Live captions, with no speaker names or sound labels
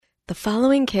The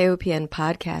following KOPN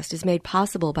podcast is made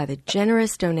possible by the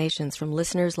generous donations from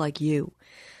listeners like you.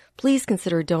 Please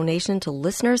consider a donation to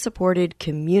listener-supported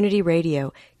community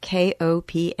radio,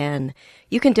 KOPN.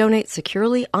 You can donate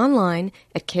securely online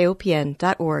at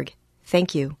kopn.org.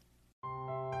 Thank you.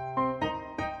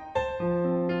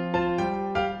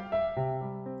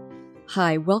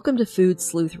 Hi, welcome to Food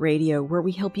Sleuth Radio, where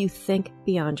we help you think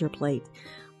beyond your plate.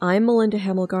 I'm Melinda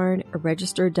Hemmelgarn, a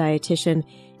registered dietitian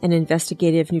and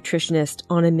investigative nutritionist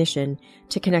on a mission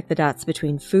to connect the dots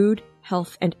between food,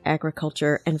 health, and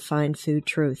agriculture and find food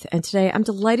truth. And today I'm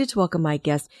delighted to welcome my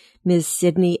guest, Ms.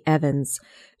 Sydney Evans.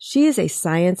 She is a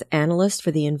science analyst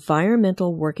for the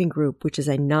Environmental Working Group, which is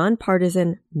a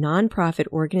nonpartisan, nonprofit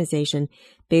organization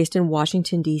based in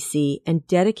Washington, D.C., and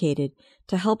dedicated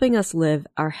to helping us live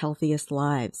our healthiest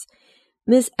lives.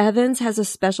 Ms. Evans has a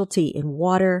specialty in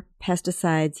water,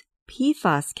 pesticides,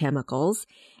 PFAS chemicals,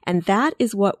 and that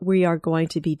is what we are going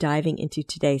to be diving into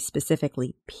today,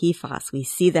 specifically PFAS. We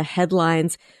see the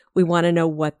headlines. We want to know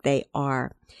what they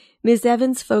are. Ms.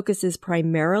 Evans focuses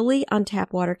primarily on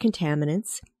tap water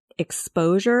contaminants,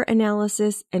 exposure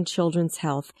analysis, and children's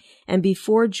health. And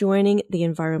before joining the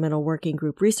Environmental Working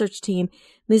Group research team,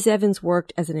 Ms. Evans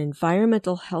worked as an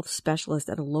environmental health specialist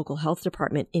at a local health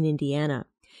department in Indiana.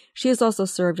 She has also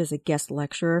served as a guest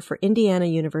lecturer for Indiana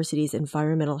University's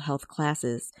environmental health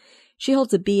classes. She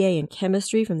holds a BA in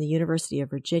chemistry from the University of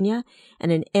Virginia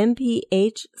and an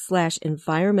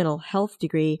MPH/environmental health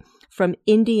degree from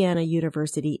Indiana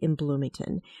University in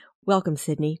Bloomington. Welcome,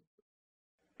 Sydney.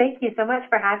 Thank you so much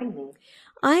for having me.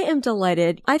 I am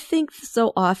delighted. I think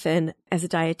so often as a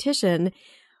dietitian,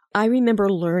 I remember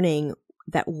learning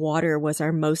that water was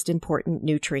our most important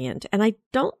nutrient. And I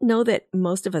don't know that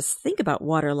most of us think about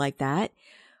water like that,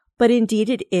 but indeed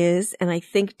it is. And I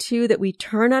think too that we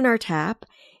turn on our tap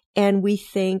and we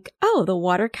think, oh, the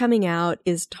water coming out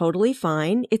is totally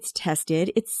fine. It's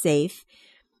tested. It's safe.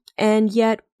 And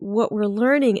yet what we're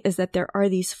learning is that there are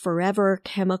these forever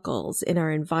chemicals in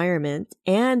our environment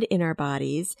and in our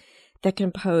bodies that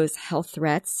can pose health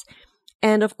threats.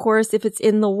 And of course, if it's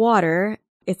in the water,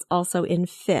 it's also in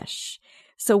fish.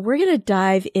 So we're going to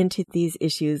dive into these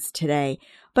issues today.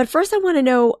 But first, I want to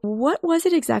know, what was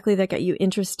it exactly that got you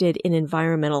interested in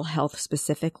environmental health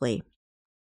specifically?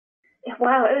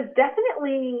 Wow, it was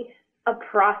definitely a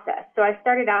process. So I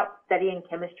started out studying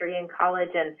chemistry in college,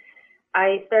 and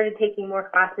I started taking more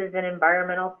classes in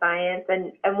environmental science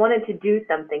and wanted to do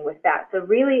something with that. So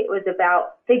really it was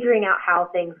about figuring out how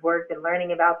things worked and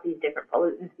learning about these different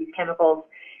pollutants, these chemicals.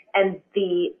 And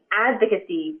the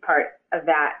advocacy part of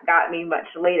that got me much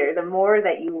later. The more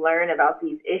that you learn about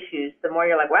these issues, the more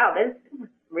you're like, wow, this is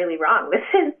really wrong. This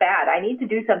is bad. I need to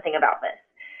do something about this.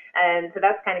 And so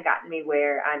that's kind of gotten me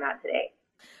where I'm at today.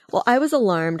 Well, I was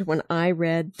alarmed when I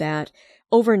read that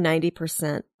over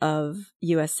 90% of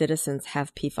U.S. citizens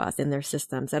have PFAS in their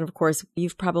systems. And of course,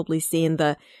 you've probably seen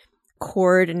the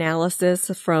cord analysis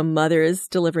from mothers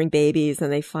delivering babies,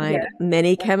 and they find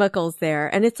many chemicals there.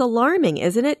 And it's alarming,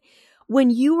 isn't it? When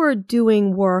you were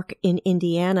doing work in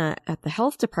Indiana at the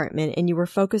health department and you were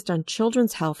focused on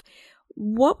children's health,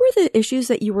 what were the issues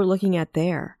that you were looking at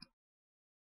there?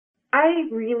 I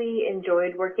really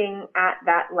enjoyed working at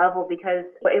that level because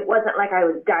it wasn't like I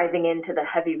was diving into the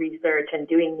heavy research and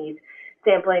doing these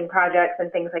sampling projects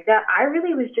and things like that. I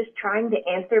really was just trying to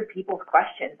answer people's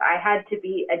questions. I had to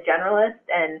be a generalist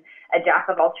and a jack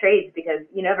of all trades because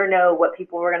you never know what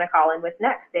people were going to call in with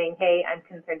next, saying, hey, I'm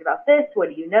concerned about this. What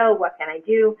do you know? What can I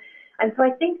do? And so I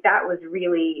think that was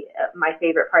really my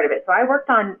favorite part of it. So I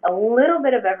worked on a little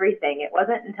bit of everything. It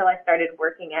wasn't until I started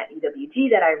working at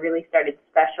EWG that I really started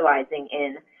specializing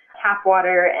in tap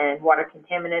water and water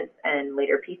contaminants and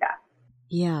later PFAS.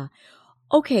 Yeah.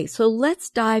 Okay, so let's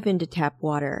dive into tap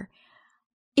water.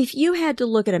 If you had to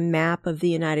look at a map of the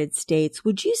United States,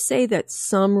 would you say that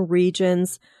some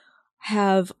regions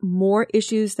have more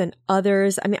issues than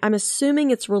others? I mean, I'm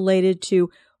assuming it's related to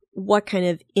what kind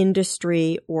of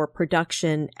industry or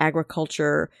production,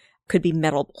 agriculture, could be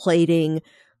metal plating,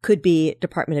 could be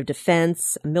Department of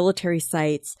Defense, military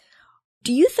sites.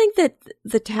 Do you think that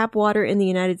the tap water in the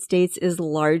United States is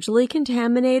largely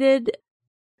contaminated?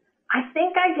 I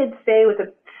think I could say with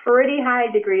a pretty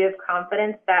high degree of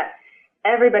confidence that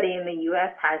everybody in the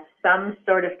U.S. has some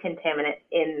sort of contaminant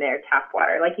in their tap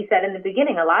water. Like you said in the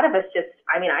beginning, a lot of us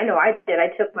I know I did. I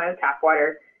took my tap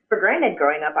water for granted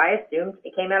growing up. I assumed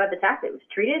it came out of the tap. It was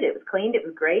treated, it was cleaned, it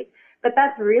was great. But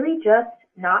that's really just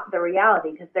not the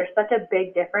reality because there's such a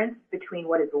big difference between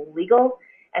what is legal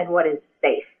and what is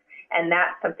safe. And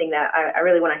that's something that I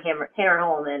really want to hammer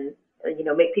home and,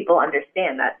 make people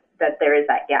understand that there is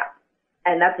that gap.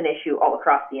 And that's an issue all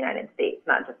across the United States,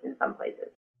 not just in some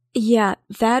Yeah,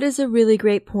 that is a really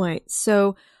great point.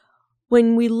 So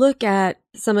when we look at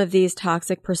some of these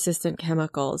toxic persistent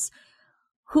chemicals,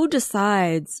 who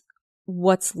decides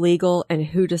what's legal and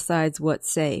who decides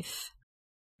what's safe?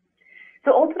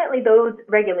 So ultimately, those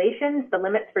regulations, the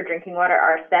limits for drinking water,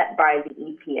 are set by the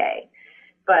EPA.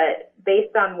 But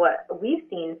based on what we've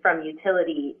seen from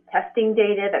utility testing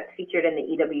data that's featured in the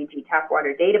EWG tap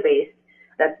water database,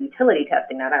 that's utility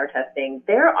testing, not our testing,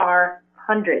 there are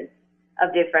hundreds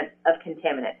of different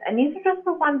contaminants. And these are just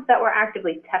the ones that we're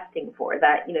actively testing for,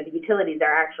 that, the utilities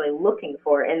are actually looking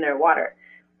for in their water.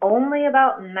 Only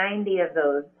about 90 of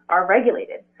those are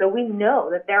regulated. So we know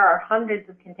that there are hundreds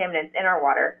of contaminants in our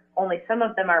water. Only some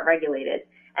of them are regulated.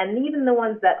 And even the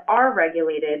ones that are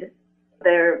regulated,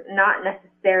 they're not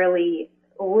necessarily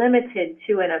limited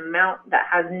to an amount that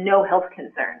has no health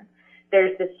concern.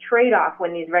 There's this trade-off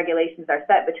when these regulations are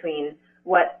set between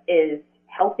what is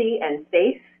healthy and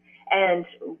safe and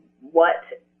what,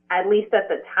 at least at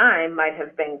the time, might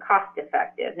have been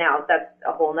cost-effective. Now, that's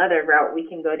a whole other route we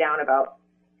can go down about,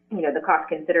 the cost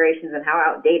considerations and how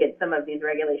outdated some of these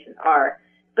regulations are.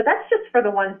 But that's just for the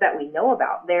ones that we know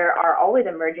about. There are always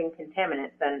emerging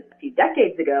contaminants, and a few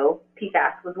decades ago,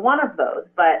 PFAS was one of those.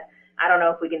 But I don't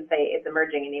know if we can say it's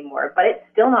emerging anymore, but it's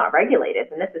still not regulated,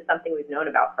 and this is something we've known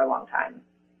about for a long time.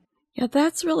 Yeah,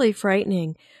 that's really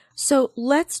frightening. So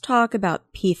let's talk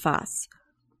about PFAS.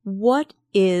 What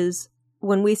is,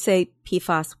 when we say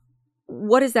PFAS,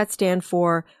 what does that stand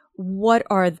for? What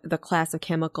are the class of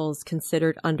chemicals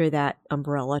considered under that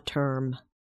umbrella term?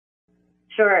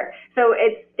 Sure. So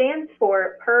it stands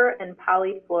for per and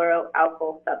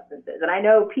polyfluoroalkyl substances. And I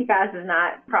know PFAS is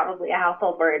not probably a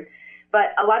household word,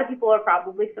 but a lot of people are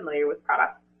probably familiar with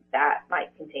products that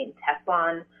might contain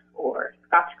Teflon or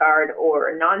Scotchgard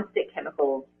or nonstick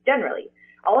chemicals generally.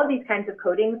 All of these kinds of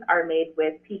coatings are made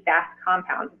with PFAS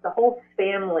compounds. It's a whole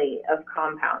family of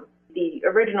compounds. The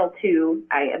original two,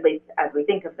 at least as we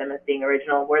think of them as being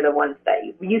original, were the ones that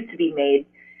used to be made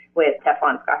with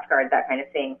Teflon, Scotchgard, that kind of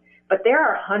thing. But there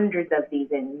are hundreds of these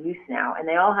in use now, and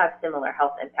they all have similar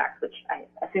health impacts, which I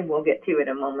assume we'll get to in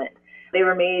a moment. They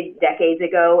were made decades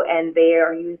ago, and they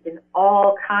are used in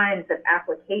all kinds of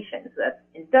applications. That's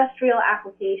industrial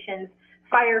applications,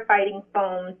 firefighting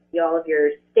foams, all of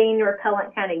your stain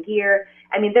repellent kind of gear.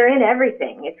 I mean, they're in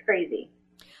everything. It's crazy.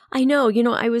 I know,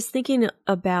 I was thinking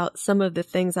about some of the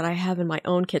things that I have in my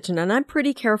own kitchen, and I'm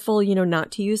pretty careful,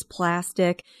 not to use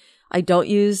plastic. I don't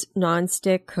use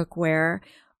nonstick cookware,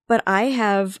 but I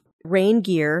have rain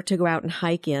gear to go out and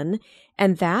hike in,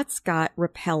 and that's got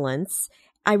repellents.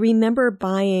 I remember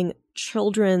buying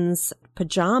children's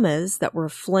pajamas that were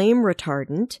flame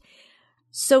retardant.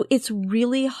 So it's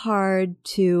really hard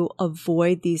to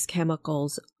avoid these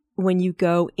chemicals when you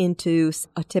go into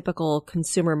a typical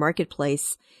consumer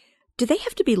marketplace. Do they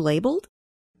have to be labeled?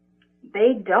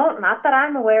 They don't, not that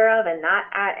I'm aware of, and not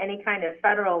at any kind of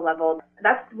federal level.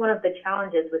 That's one of the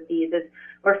challenges with these is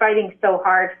we're fighting so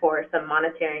hard for some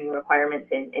monitoring requirements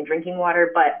in drinking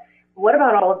water, but what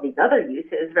about all of these other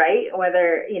uses, right?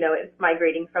 Whether, it's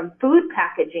migrating from food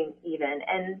packaging even,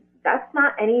 and that's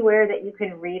not anywhere that you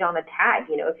can read on a tag.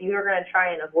 If you are going to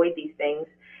try and avoid these things,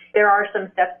 there are some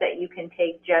steps that you can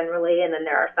take generally, and then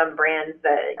there are some brands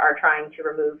that are trying to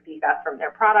remove PFAS from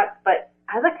their products. But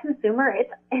as a consumer,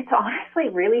 it's honestly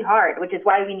really hard, which is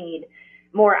why we need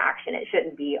more action. It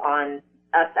shouldn't be on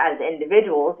us as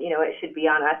individuals. It should be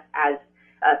on us as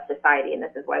a society, and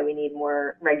this is why we need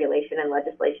more regulation and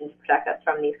legislation to protect us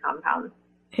from these compounds.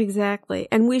 Exactly.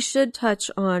 And we should touch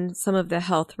on some of the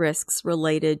health risks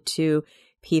related to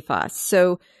PFAS.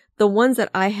 So the ones that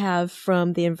I have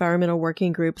from the Environmental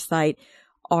Working Group site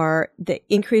are they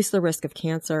increase the risk of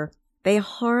cancer. They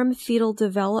harm fetal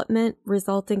development,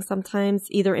 resulting sometimes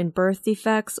either in birth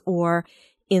defects or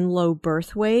in low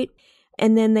birth weight.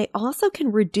 And then they also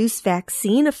can reduce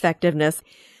vaccine effectiveness.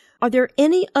 Are there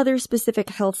any other specific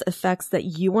health effects that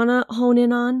you want to hone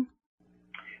in on?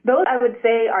 Those, I would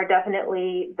say, are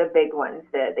definitely the big ones.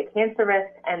 The cancer risk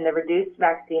and the reduced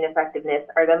vaccine effectiveness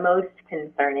are the most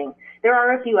concerning. There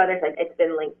are a few others. It's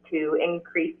been linked to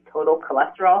increased total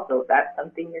cholesterol, so if that's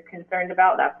something you're concerned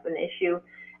about, that's an issue.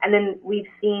 And then we've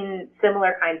seen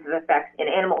similar kinds of effects in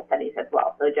animal studies as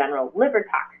well. So general liver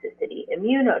toxicity,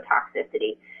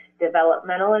 immunotoxicity,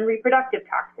 developmental and reproductive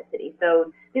toxicity.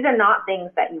 So these are not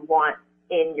things that you want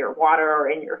in your water or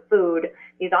in your food.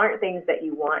 These aren't things that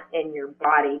you want in your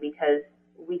body because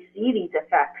we see these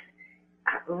effects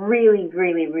at really,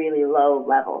 really, really low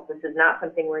levels. This is not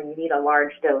something where you need a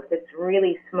large dose. It's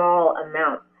really small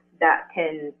amounts that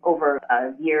can, over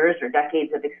years or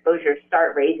decades of exposure,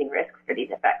 start raising risks for these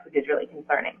effects, which is really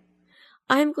concerning.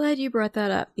 I'm glad you brought that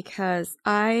up because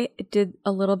I did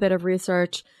a little bit of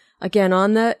research, again,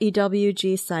 on the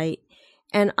EWG site,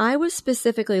 and I was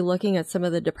specifically looking at some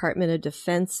of the Department of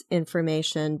Defense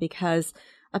information because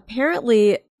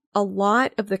apparently a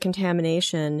lot of the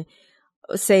contamination,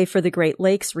 say for the Great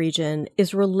Lakes region,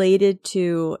 is related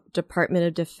to Department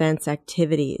of Defense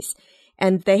activities.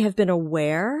 And they have been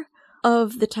aware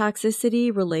of the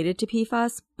toxicity related to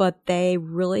PFAS, but they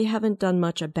really haven't done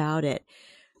much about it.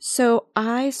 So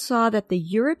I saw that the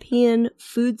European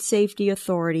Food Safety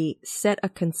Authority set a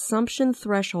consumption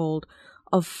threshold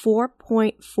of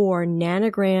 4.4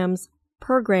 nanograms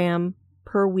per gram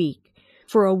per week.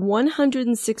 For a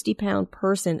 160-pound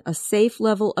person, a safe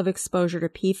level of exposure to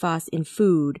PFAS in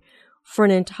food for an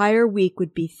entire week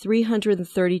would be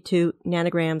 332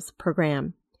 nanograms per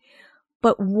gram.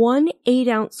 But 1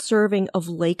 8-ounce serving of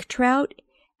lake trout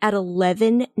at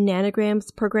 11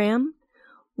 nanograms per gram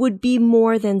would be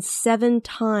more than 7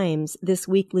 times this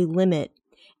weekly limit,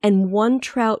 and 1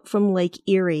 trout from Lake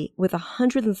Erie with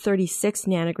 136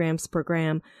 nanograms per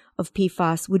gram of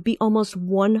PFAS would be almost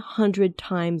 100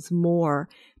 times more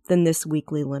than this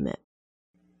weekly limit.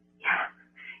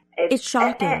 Yeah. It's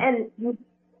shocking.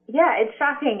 It's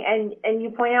shocking. And you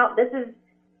point out this is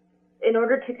in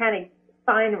order to kind of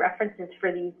find references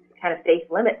for these kind of safe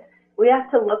limits. We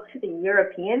have to look to the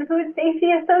European Food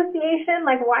Safety Association.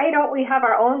 Like, why don't we have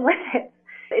our own limits?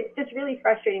 It's just really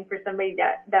frustrating for somebody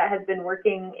that has been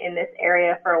working in this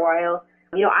area for a while.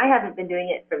 You know, I haven't been doing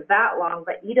it for that long,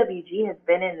 but EWG has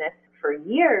been in this for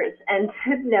years. And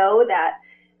to know that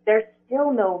there's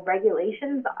still no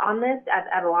regulations on this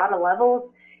at a lot of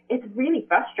levels, it's really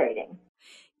frustrating.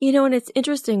 You know, and it's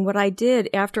interesting what I did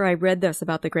after I read this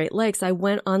about the Great Lakes. I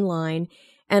went online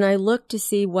and I looked to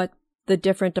see what the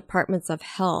different departments of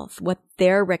health, what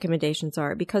their recommendations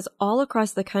are, because all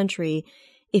across the country,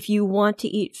 if you want to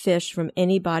eat fish from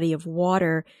any body of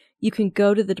water, you can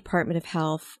go to the Department of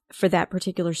Health for that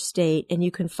particular state and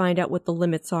you can find out what the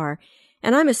limits are.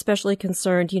 And I'm especially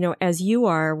concerned, you know, as you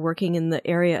are working in the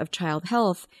area of child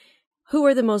health, who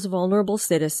are the most vulnerable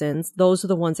citizens? Those are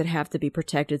the ones that have to be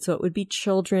protected. So it would be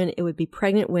children, it would be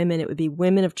pregnant women, it would be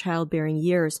women of childbearing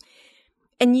years.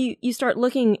 And you start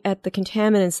looking at the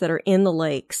contaminants that are in the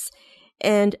lakes,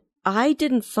 and I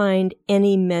didn't find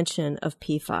any mention of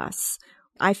PFAS.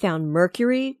 I found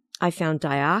mercury, I found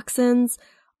dioxins,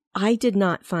 I did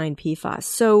not find PFAS.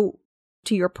 So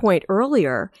to your point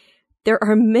earlier, there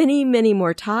are many, many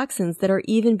more toxins that are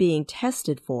even being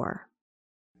tested for.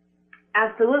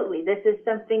 Absolutely. This is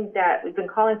something that we've been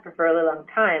calling for a really long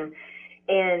time.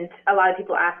 And a lot of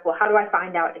people ask, well, how do I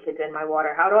find out if it's in my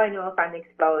water? How do I know if I'm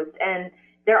exposed? And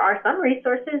there are some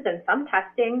resources and some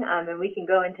testing, and we can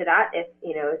go into that if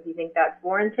you think that's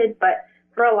warranted. But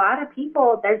for a lot of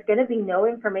people, there's going to be no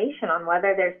information on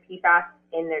whether there's PFAS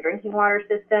in their drinking water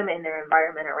system, in their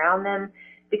environment around them,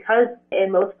 because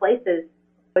in most places,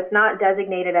 it's not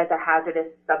designated as a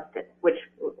hazardous substance, which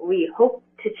we hope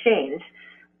to change.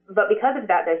 But because of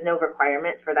that, there's no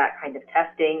requirement for that kind of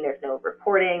testing. There's no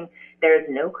reporting. There's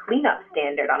no cleanup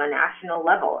standard on a national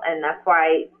level. And that's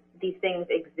why these things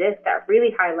exist at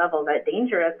really high levels, at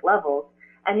dangerous levels,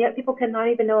 and yet people cannot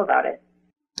even know about it.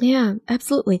 Yeah,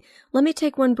 absolutely. Let me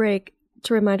take one break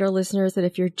to remind our listeners that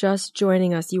if you're just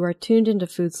joining us, you are tuned into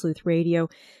Food Sleuth Radio,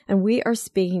 and we are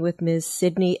speaking with Ms.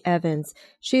 Sydney Evans.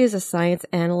 She is a science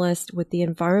analyst with the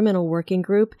Environmental Working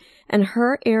Group, and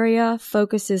her area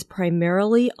focuses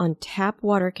primarily on tap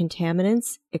water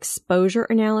contaminants, exposure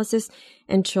analysis,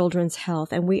 and children's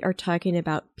health. And we are talking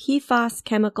about PFAS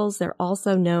chemicals. They're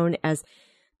also known as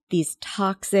these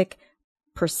toxic,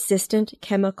 persistent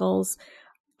chemicals.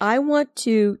 I want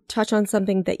to touch on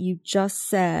something that you just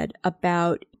said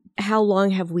about how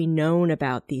long have we known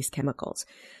about these chemicals.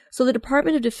 So the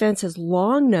Department of Defense has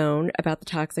long known about the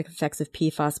toxic effects of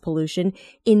PFAS pollution.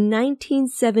 In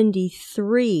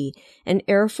 1973, an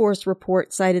Air Force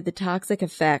report cited the toxic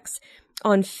effects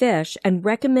on fish and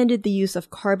recommended the use of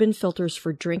carbon filters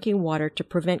for drinking water to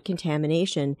prevent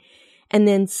contamination. And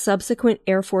then subsequent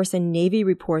Air Force and Navy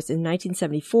reports in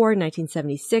 1974,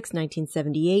 1976,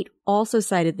 1978 also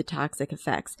cited the toxic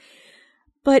effects.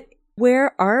 But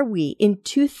where are we? In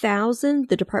 2000,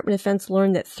 the Department of Defense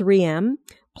learned that 3M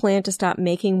planned to stop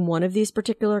making one of these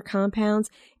particular compounds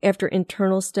after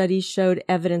internal studies showed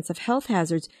evidence of health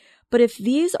hazards. But if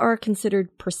these are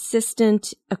considered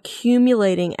persistent,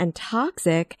 accumulating, and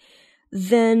toxic,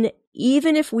 then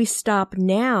even if we stop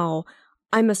now,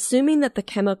 I'm assuming that the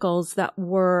chemicals that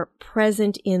were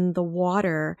present in the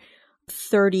water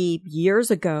 30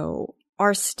 years ago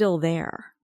are still there.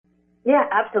 Yeah,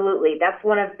 absolutely. That's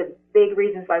one of the big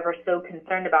reasons why we're so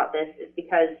concerned about this is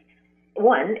because,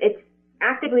 one, it's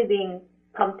actively being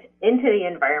pumped into the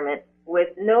environment with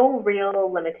no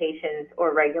real limitations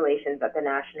or regulations at the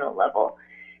national level.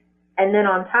 And then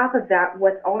on top of that,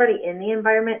 what's already in the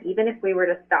environment, even if we were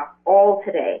to stop all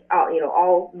today,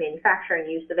 all manufacturing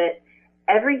use of it,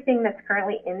 everything that's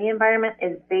currently in the environment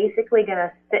is basically going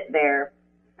to sit there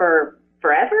for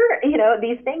forever.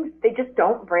 These things, they just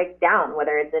don't break down,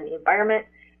 whether it's in the environment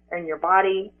or in your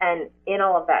body. And in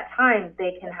all of that time,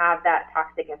 they can have that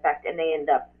toxic effect and they end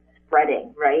up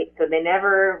spreading, right? So they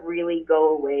never really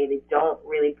go away. They don't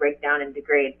really break down and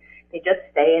degrade. They just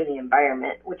stay in the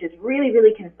environment, which is really,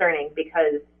 really concerning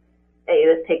because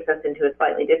this takes us into a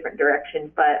slightly different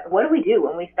direction. But what do we do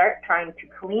when we start trying to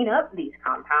clean up these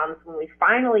compounds, when we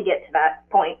finally get to that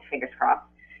point, fingers crossed?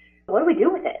 What do we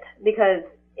do with it? Because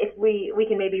if we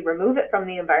can maybe remove it from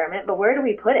the environment, but where do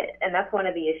we put it? And that's one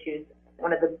of the issues.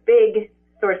 One of the big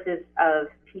sources of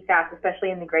PFAS,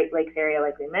 especially in the Great Lakes area,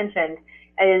 like we mentioned,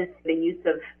 is the use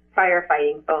of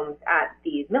firefighting foams at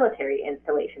these military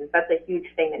installations. That's a huge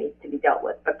thing that needs to be dealt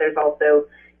with. But there's also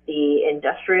the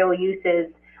industrial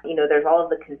uses. There's all of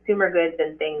the consumer goods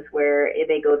and things where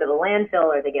they go to the landfill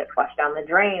or they get flushed down the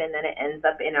drain and then it ends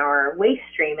up in our waste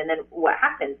stream. And then what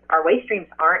happens? Our waste streams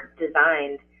aren't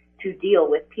designed to deal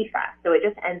with PFAS. So it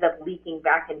just ends up leaking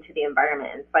back into the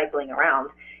environment and cycling around.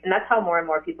 And that's how more and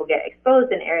more people get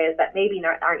exposed in areas that maybe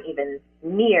aren't even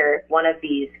near one of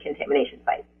these contamination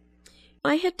sites.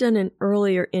 I had done an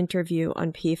earlier interview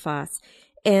on PFAS,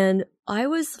 and I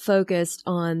was focused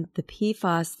on the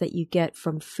PFAS that you get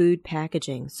from food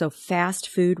packaging. So fast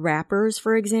food wrappers,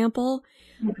 for example,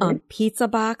 pizza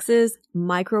boxes,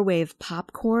 microwave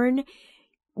popcorn.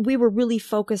 We were really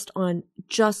focused on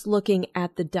just looking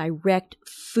at the direct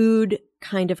food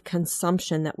kind of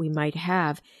consumption that we might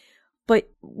have.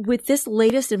 But with this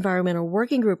latest Environmental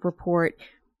Working Group report,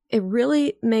 it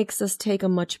really makes us take a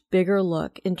much bigger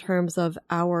look in terms of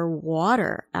our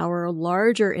water, our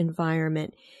larger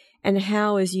environment, and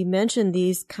how, as you mentioned,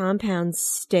 these compounds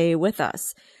stay with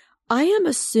us. I am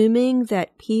assuming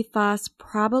that PFAS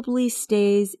probably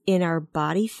stays in our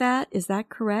body fat. Is that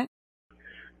correct?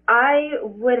 I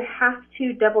would have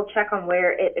to double check on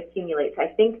where it accumulates. I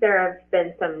think there have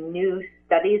been some new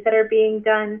studies that are being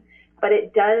done, but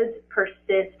it does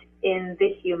persist in the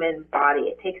human body.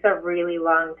 It takes a really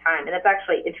long time. And it's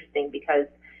actually interesting because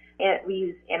we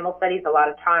use animal studies a lot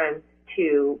of times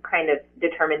to kind of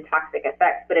determine toxic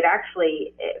effects, but it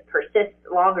persists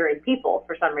longer in people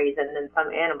for some reason than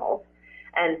some animals.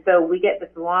 And so we get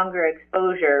this longer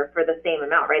exposure for the same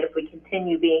amount, right? If we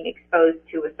continue being exposed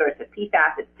to a source of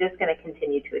PFAS, it's just going to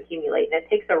continue to accumulate. And it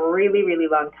takes a really, really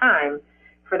long time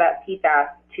for that PFAS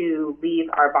to leave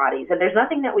our bodies. And there's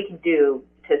nothing that we can do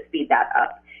to speed that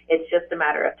up. It's just a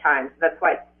matter of time. So that's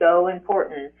why it's so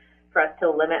important for us to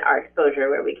limit our exposure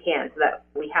where we can so that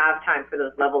we have time for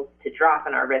those levels to drop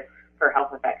and our risk for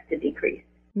health effects to decrease.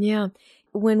 Yeah.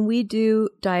 When we do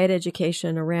diet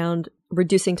education around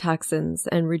reducing toxins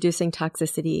and reducing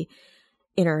toxicity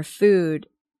in our food,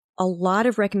 a lot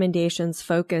of recommendations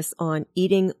focus on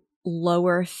eating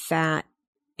lower fat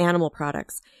animal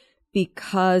products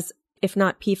because if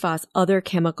not PFAS, other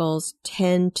chemicals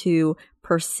tend to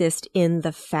persist in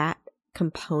the fat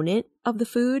component of the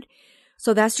food.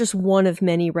 So that's just one of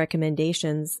many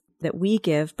recommendations that we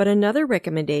give. But another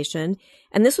recommendation,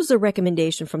 and this was a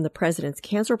recommendation from the President's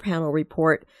Cancer Panel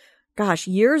report,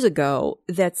 years ago,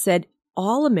 that said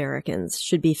all Americans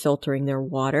should be filtering their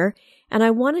water. And I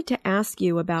wanted to ask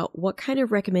you about what kind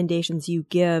of recommendations you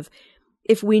give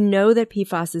if we know that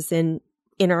PFAS is in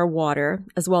our water,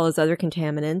 as well as other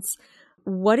contaminants.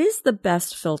 What is the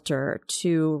best filter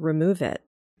to remove it?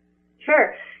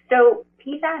 Sure. So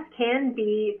PFAS can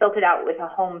be filtered out with a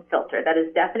home filter. That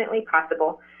is definitely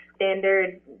possible.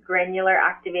 Standard granular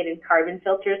activated carbon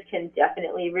filters can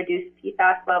definitely reduce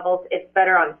PFAS levels. It's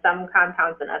better on some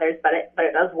compounds than others, but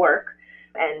it does work.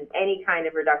 And any kind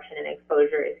of reduction in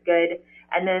exposure is good.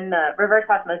 And then the reverse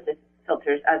osmosis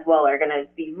filters as well are going to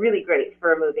be really great for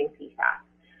removing PFAS.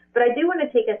 But I do want to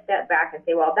take a step back and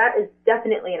say, well, that is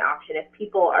definitely an option. If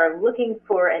people are looking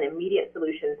for an immediate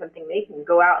solution, something they can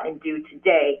go out and do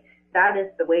today, that is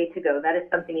the way to go. That is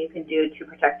something you can do to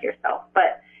protect yourself.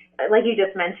 But like you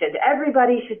just mentioned,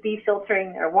 everybody should be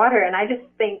filtering their water. And I just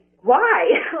think, why?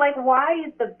 Why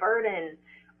is the burden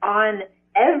on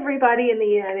everybody in the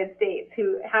United States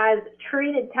who has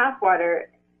treated tap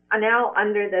water now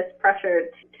under this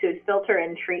pressure to filter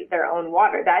and treat their own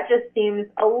water? That just seems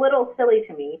a little silly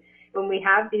to me when we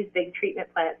have these big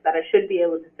treatment plants that should be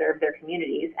able to serve their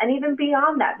communities. And even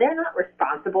beyond that, they're not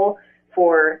responsible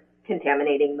for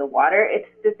contaminating the water. It's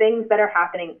the things that are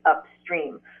happening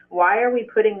upstream. Why are we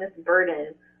putting this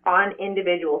burden on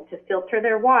individuals to filter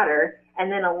their water,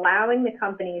 and then allowing the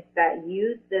companies that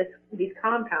use these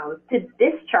compounds to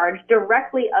discharge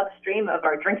directly upstream of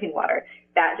our drinking water.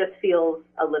 That just feels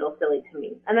a little silly to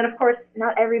me. And then, of course,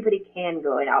 not everybody can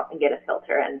go out and get a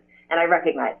filter, and I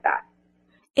recognize that.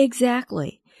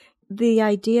 Exactly. The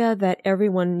idea that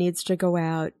everyone needs to go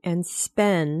out and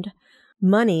spend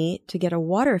money to get a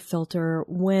water filter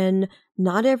when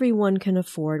not everyone can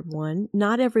afford one,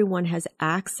 not everyone has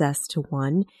access to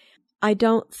one. I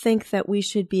don't think that we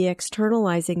should be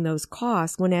externalizing those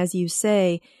costs when, as you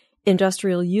say,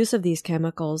 industrial use of these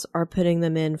chemicals are putting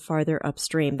them in farther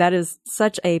upstream. That is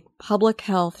such a public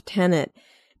health tenet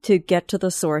to get to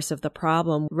the source of the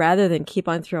problem rather than keep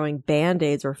on throwing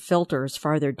Band-Aids or filters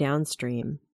farther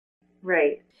downstream.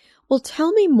 Right. Well,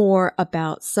 tell me more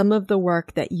about some of the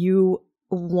work that you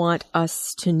want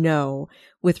us to know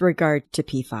with regard to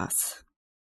PFAS.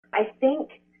 I think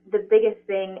the biggest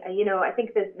thing, I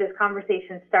think this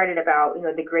conversation started about,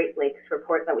 the Great Lakes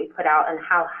report that we put out and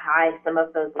how high some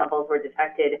of those levels were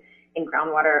detected in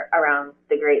groundwater around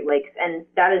the Great Lakes. And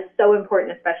that is so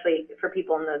important, especially for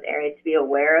people in those areas, to be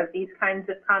aware of these kinds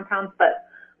of compounds. But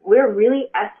we're really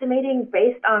estimating,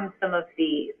 based on some of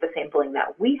the sampling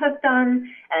that we have done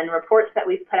and reports that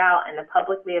we've put out and the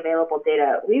publicly available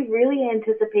data, we really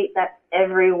anticipate that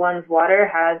everyone's water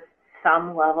has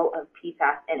some level of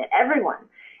PFAS in it. Everyone.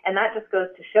 And that just goes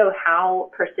to show how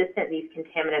persistent these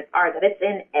contaminants are, that it's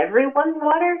in everyone's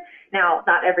water. Now,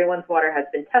 not everyone's water has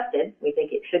been tested. We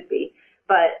think it should be.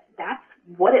 But that's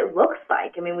what it looks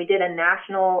like. I mean, we did a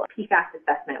national PFAS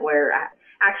assessment where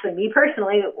actually me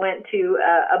personally went to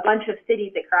a bunch of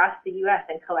cities across the U.S.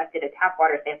 and collected a tap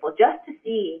water sample just to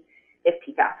see if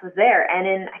PFAS was there. And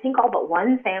in, I think, all but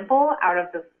one sample out of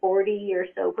the 40 or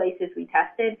so places we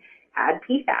tested had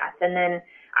PFAS. And then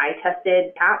I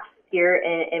tested taps here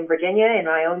in Virginia, in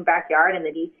my own backyard in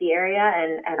the D.C. area,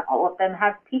 and all of them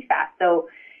have PFAS. So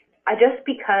just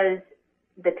because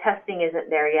the testing isn't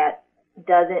there yet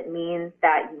doesn't mean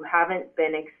that you haven't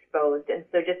been exposed. And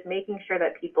so just making sure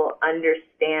that people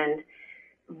understand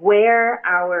where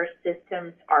our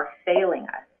systems are failing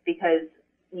us, because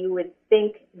you would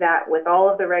think that with all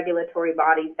of the regulatory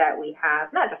bodies that we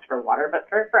have, not just for water, but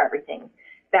for everything,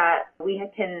 that we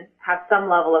can have some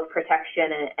level of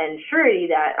protection and surety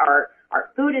that our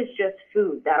food is just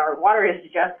food, that our water is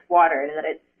just water, and that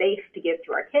it's safe to give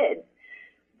to our kids.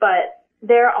 But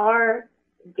there are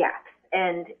gaps,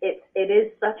 and it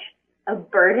is such a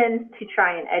burden to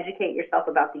try and educate yourself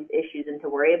about these issues and to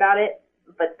worry about it.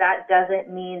 But that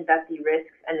doesn't mean that the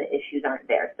risks and the issues aren't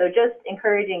there. So just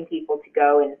encouraging people to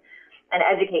go and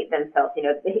educate themselves.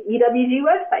 The EWG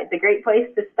website is a great place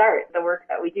to start. The work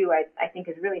that we do, I think,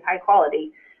 is really high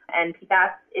quality. And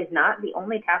PFAS is not the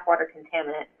only tap water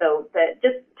contaminant. So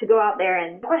just to go out there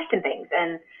and question things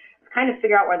and kind of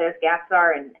figure out where those gaps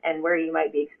are and where you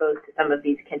might be exposed to some of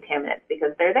these contaminants,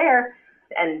 because they're there.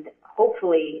 And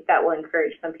hopefully that will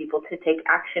encourage some people to take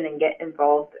action and get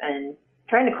involved and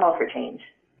trying to call for change.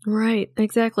 Right,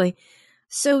 exactly.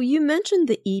 So you mentioned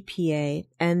the EPA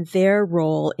and their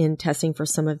role in testing for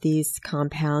some of these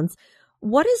compounds.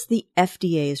 What is the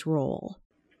FDA's role?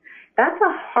 That's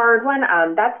a hard one.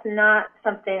 That's not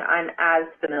something I'm as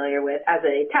familiar with. As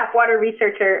a tap water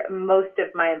researcher, most of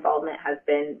my involvement has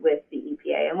been with the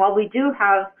EPA. And while we do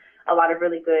have a lot of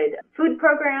really good food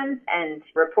programs and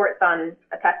reports on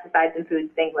pesticides and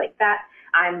foods, things like that,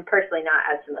 I'm personally not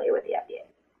as familiar with the FDA.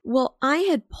 Well, I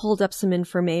had pulled up some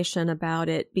information about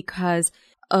it because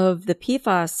of the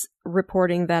PFAS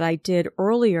reporting that I did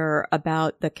earlier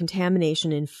about the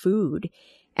contamination in food.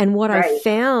 And what I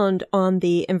found on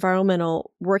the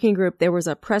environmental working group, there was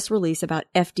a press release about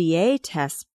FDA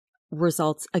test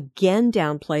results again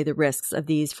downplay the risks of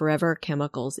these forever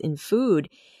chemicals in food.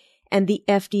 And the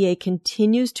FDA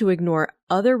continues to ignore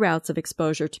other routes of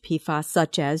exposure to PFAS,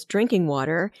 such as drinking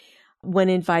water,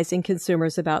 when advising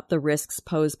consumers about the risks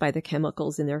posed by the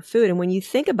chemicals in their food. And when you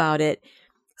think about it,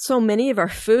 so many of our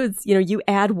foods, you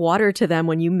add water to them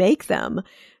when you make them.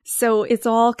 So it's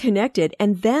all connected.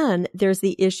 And then there's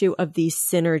the issue of these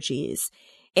synergies.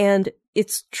 And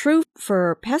it's true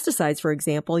for pesticides, for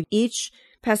example. Each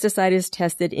pesticide is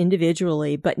tested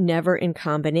individually, but never in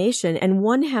combination. And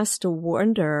one has to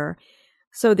wonder,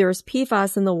 so there's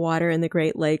PFAS in the water in the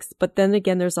Great Lakes, but then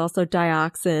again, there's also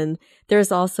dioxin.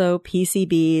 There's also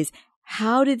PCBs.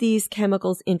 How do these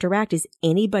chemicals interact? Is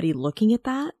anybody looking at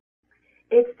that?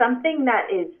 It's something that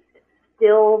is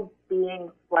still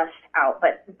being fleshed out,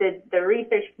 but the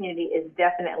research community is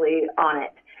definitely on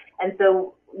it. And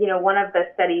so, one of the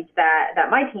studies that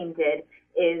my team did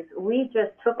is we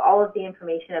just took all of the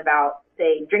information about,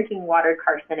 say, drinking water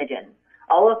carcinogens,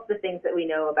 all of the things that we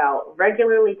know about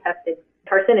regularly tested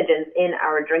carcinogens in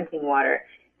our drinking water.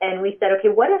 And we said, okay,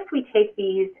 what if we take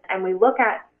these and we look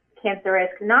at cancer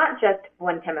risk, not just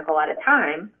one chemical at a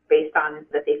time based on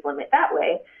the safe limit that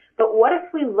way, but what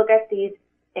if we look at these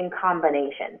in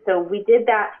combination? So we did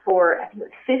that for, I think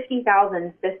it was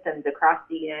 50,000 systems across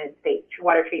the United States,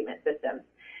 water treatment systems,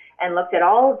 and looked at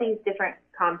all of these different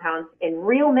compounds in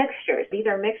real mixtures. These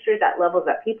are mixtures at levels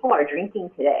that people are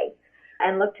drinking today,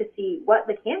 and looked to see what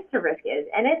the cancer risk is.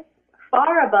 And it's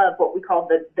far above what we call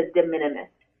the de minimis,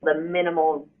 the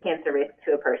minimal cancer risk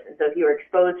to a person. So if you were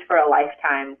exposed for a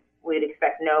lifetime, we would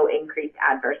expect no increased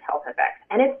adverse health effects.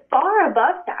 And it's far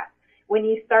above that when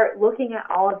you start looking at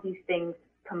all of these things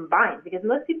combined, because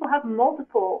most people have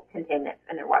multiple contaminants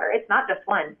in their water. It's not just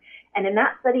one. And in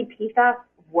that study, PFAS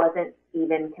wasn't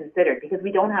even considered because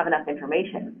we don't have enough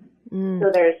information. So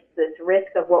there's this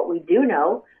risk of what we do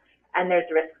know, and there's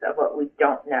risks of what we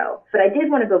don't know. But I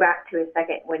did want to go back to a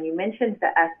second when you mentioned the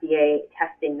FDA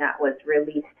testing that was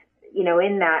released. You know,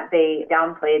 in that they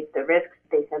downplayed the risks.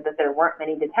 They said that there weren't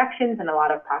many detections in a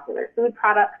lot of popular food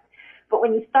products. But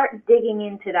when you start digging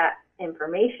into that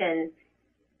information,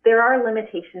 there are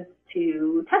limitations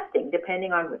to testing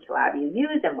depending on which lab you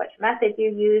use and which method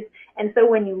you use. And so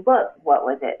when you look, what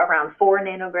was it? Around 4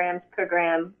 nanograms per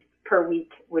gram per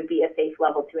week would be a safe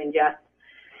level to ingest.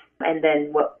 And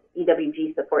then what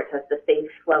EWG supports as the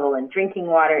safe level in drinking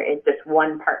water is just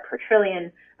 1 part per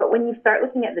trillion. But when you start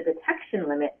looking at the detection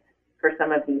limits for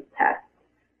some of these tests,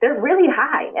 they're really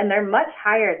high, and they're much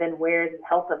higher than where the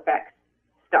health effects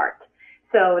start.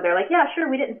 So they're like, yeah, sure,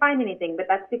 we didn't find anything, but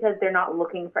that's because they're not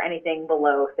looking for anything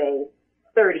below, say,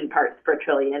 30 parts per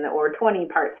trillion or 20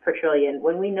 parts per trillion,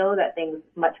 when we know that things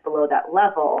much below that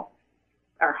level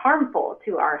are harmful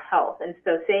to our health. And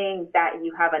so saying that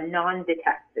you have a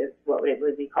non-detect, is what it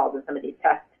would be called in some of these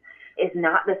tests, is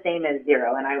not the same as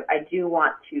zero. And I do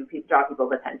want to draw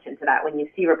people's attention to that when you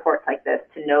see reports like this,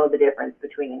 to know the difference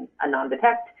between a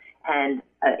non-detect and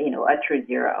a true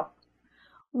zero.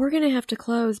 We're going to have to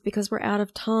close because we're out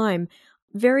of time.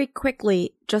 Very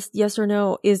quickly, just yes or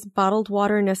no, is bottled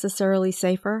water necessarily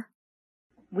safer?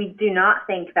 We do not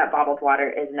think that bottled water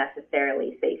is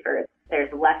necessarily safer.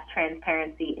 There's less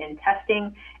transparency in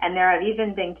testing, and there have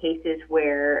even been cases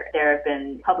where there have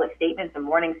been public statements and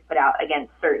warnings put out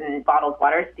against certain bottled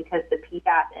waters because the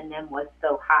PFAS in them was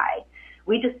so high.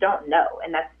 We just don't know,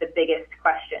 and that's the biggest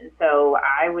question. So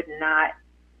I would not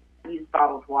use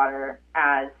bottled water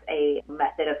as a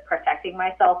method of protecting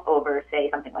myself over, say,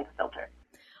 something like a filter.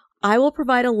 I will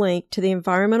provide a link to the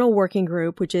Environmental Working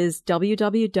Group, which is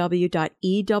www.ewg.org,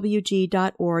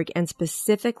 and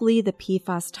specifically the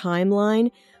PFAS timeline.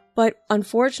 But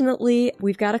unfortunately,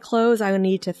 we've got to close. I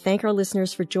need to thank our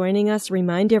listeners for joining us.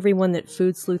 Remind everyone that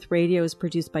Food Sleuth Radio is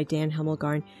produced by Dan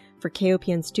Hemmelgarn for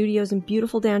KOPN Studios in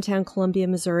beautiful downtown Columbia,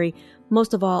 Missouri.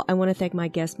 Most of all, I want to thank my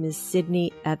guest, Ms.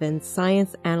 Sydney Evans,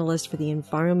 Science Analyst for the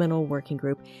Environmental Working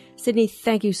Group. Sydney,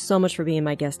 thank you so much for being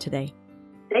my guest today.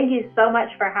 Thank you so much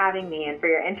for having me and for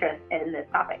your interest in this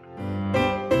topic.